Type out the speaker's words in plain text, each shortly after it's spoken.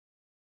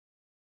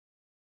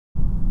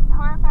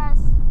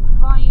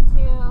Volume 2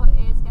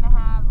 is going to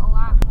have a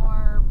lot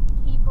more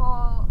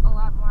people, a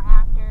lot more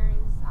actors,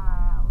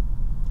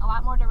 a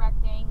lot more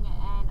directing,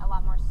 and a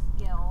lot more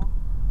skill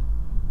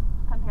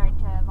compared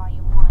to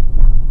Volume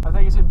 1. I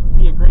think it's going to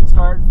be a great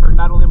start for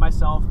not only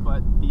myself,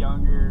 but the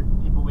younger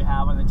people we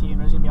have on the team.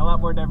 There's going to be a lot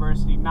more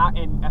diversity, not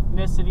in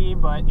ethnicity,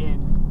 but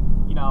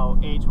in, you know,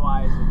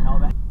 age-wise and all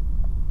that.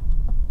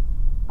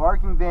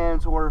 Barking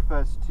Van's Horror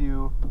Fest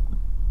 2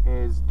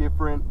 is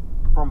different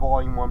from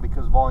Volume 1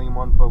 because Volume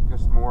 1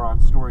 focused more on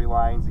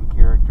storylines and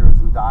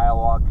characters and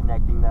dialogue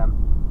connecting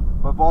them.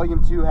 But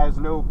Volume 2 has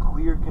no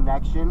clear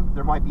connection.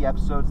 There might be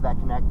episodes that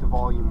connect to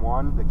Volume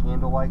 1, the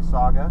Candlelight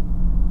Saga,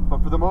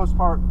 but for the most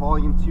part,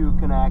 Volume 2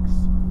 connects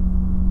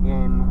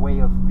in way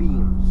of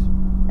themes.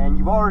 And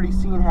you've already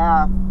seen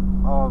half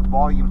of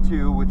Volume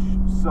 2, which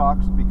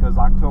sucks because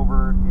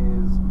October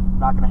is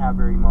not going to have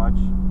very much,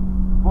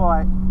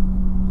 but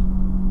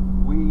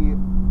we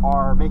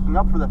are making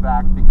up for the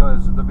fact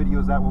because the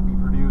videos that will be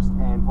produced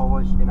and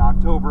published in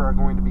October are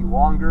going to be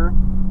longer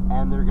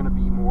and they're going to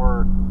be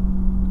more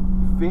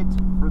fit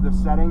for the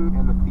setting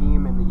and the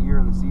theme and the year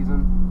and the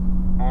season,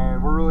 and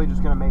we're really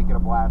just going to make it a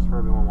blast for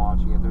everyone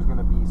watching it. There's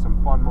going to be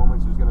some fun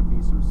moments, there's going to be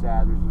some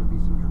sad, there's going to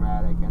be some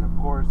dramatic, and of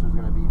course there's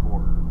going to be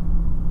horror,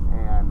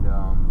 and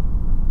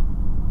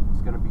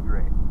it's going to be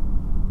great.